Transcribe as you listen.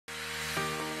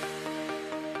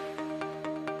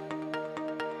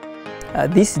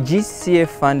This GCF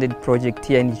funded project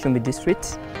here in Gicumbi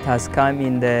District has come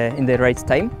in the right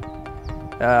time.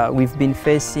 We've been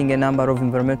facing a number of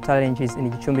environmental challenges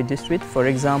in Gicumbi District. For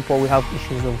example, we have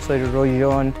issues of soil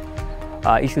erosion,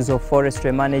 issues of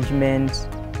forestry management.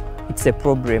 It's a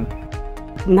problem.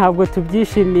 Ntabwo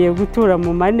tubyishimiye gutura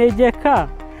mu manegeka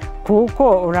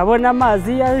kuko urabona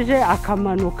amazi yaje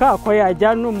akamanuka ko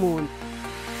yajyana umuntu.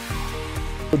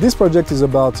 This project is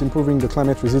about improving the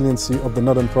climate resiliency of the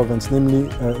northern province, namely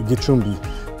Gicumbi.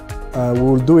 We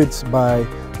will do it by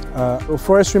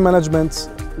forestry management,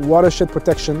 watershed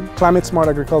protection, climate-smart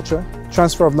agriculture,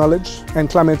 transfer of knowledge, and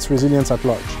climate resilience at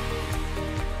large.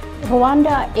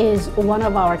 Rwanda is one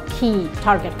of our key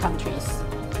target countries,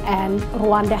 and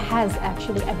Rwanda has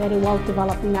actually a very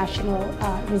well-developed national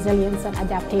resilience and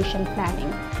adaptation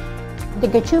planning. The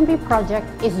Gicumbi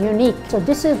project is unique, so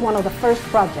this is one of the first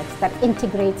projects that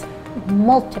integrates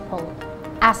multiple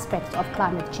aspects of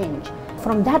climate change.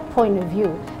 From that point of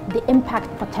view, the impact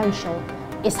potential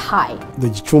is high. The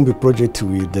Gicumbi project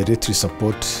will directly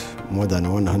support more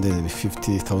than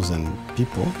 150,000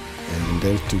 people, and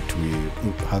indirectly it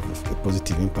will have a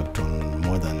positive impact on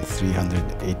more than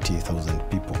 380,000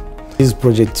 people. This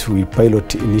project will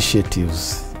pilot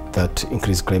initiatives that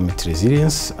increase climate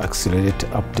resilience, accelerate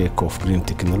uptake of green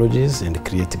technologies, and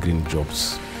create green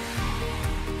jobs.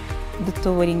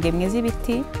 Dutubura ingemwe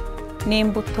z'ibiti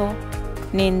n'imbuto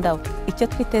n'indabo. Icyo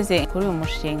twiteze kuri uyu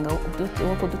mushinga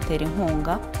wo kudutera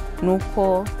inkunga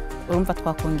nuko urumva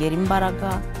twakongera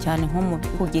imbaraga cyane nko mu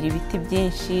kugira ibiti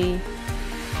byinshi,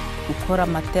 gukora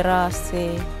amaterase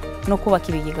no kubaka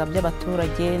ibigega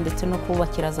by'abaturage ndetse no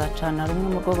kubakira za cana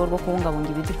rumwe mu rwego rwo kubungabunga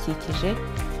ibidukikije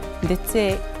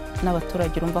ndetse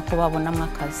n'abaturage urumva ko babonamo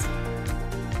akazi.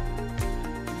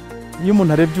 Iyo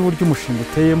umuntu arebye uburyo umushinga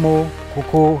uteyemo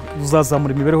kuko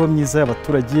uzazamura imibereho myiza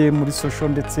y'abaturage muri social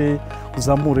ndetse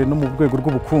uzamure no mu rwego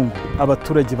rw'ubukungu,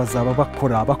 abaturage bazaba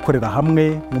bakorera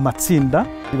hamwe mu matsinda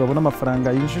babona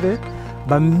amafaranga yinjire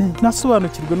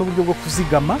banasobanukirwe n'uburyo bwo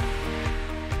kuzigama.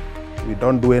 We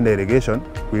don't do any irrigation,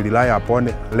 we rely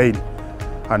upon rain,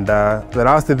 and the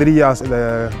last 3 years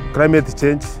the climate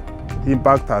change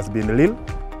impact has been real.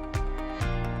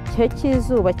 Igihe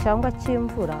cy'izuba cyangwa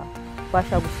cy'imvura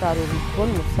basha gusarura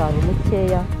kubona umusaruro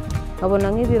mukeya,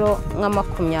 nkabona nk'ibiro nka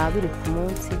 20 ku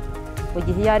munsi, mu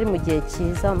gihe yari mu gihe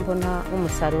cyiza mbona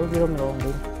umusaruro w'ibiro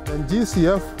 40. The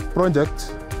GCF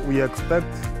project, we expect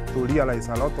to realize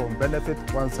a lot of benefit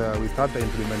once we start the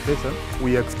implementation.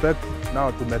 We expect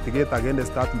now to mitigate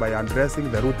against that by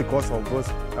addressing the root cause of those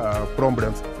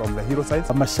problems from the hillsides.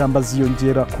 Amashyamba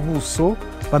ziyongera ku buso,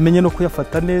 bamenye no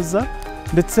kuyafata neza,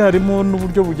 ndetse harimo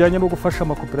n'uburyo bujyanye no gufasha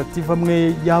amakoperative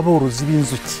amwe y'aborozi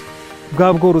b'inzuki.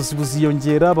 Bwa bworozi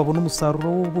buziyongera, babona umusaruro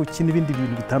w'ubuki n'ibindi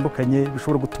bintu bitandukanye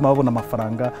bishobora gutuma babona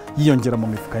amafaranga yiyongera mu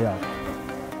mifuka yabo.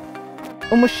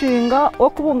 Umushinga wo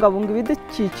kubungabunga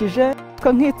ibidukikije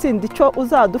twe nk'itsinda icyo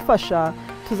uzadufasha,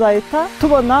 tuzahita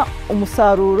tubona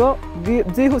umusaruro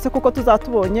byihuse kuko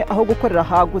tuzatubonye aho gukorera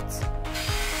hagutse.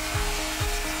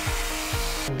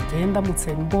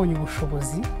 Ndamutse mbonye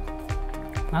ubushobozi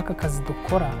nk'aka kazi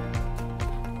dukora,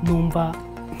 numva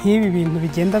nk'ibi bintu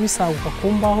bigenda bisaguka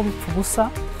kumbaho bipfa ubusa.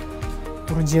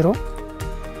 Urugero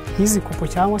nk'izi kopo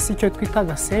cyangwa se icyo twita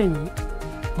gasenyi,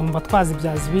 numva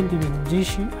twazibyaza ibindi bintu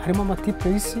byinshi, harimo amatipe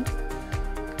y'isi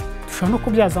dushobora no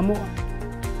kubyazamo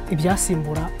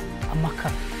ibyasimbura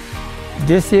amakara.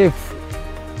 GCF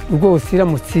rwose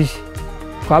iramutse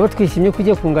twaba twishimye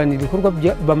kujya kunganira ibikorwa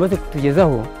bamaze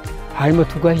kutugezaho, hanyuma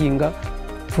tugahinga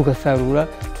tugasarura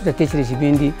tudatekereje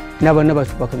ibindi, n'abana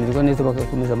bacu bakamererwa neza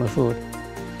bagakomeza amashuri.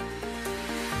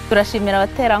 Turashimira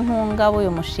abaterankunga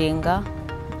b'uyu mushinga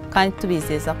kandi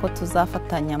tubizeza ko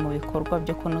tuzafatanya mu bikorwa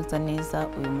byo kunoza neza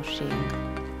uyu mushinga.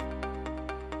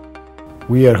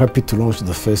 We are happy to launch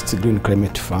the first Green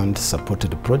Climate Fund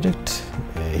supported project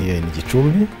here in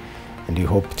Gicumbi, and we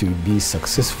hope to be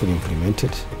successfully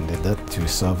implemented and that will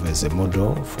serve as a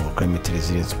model for climate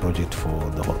resilience project for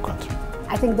the whole country.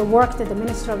 I think the work that the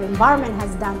Ministry of Environment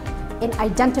has done in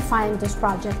identifying this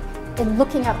project, in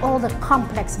looking at all the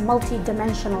complex,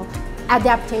 multi-dimensional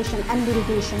adaptation and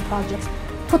mitigation projects,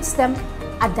 puts them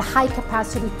at the high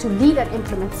capacity to lead and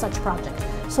implement such projects.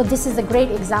 So this is a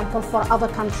great example for other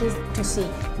countries to see.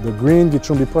 The Green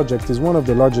Gicumbi project is one of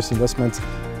the largest investments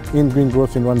in green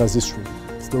growth in Rwanda's history.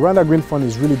 The Rwanda Green Fund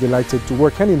is really delighted to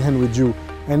work hand in hand with you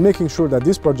and making sure that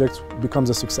this project becomes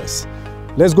a success.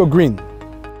 Let's go green!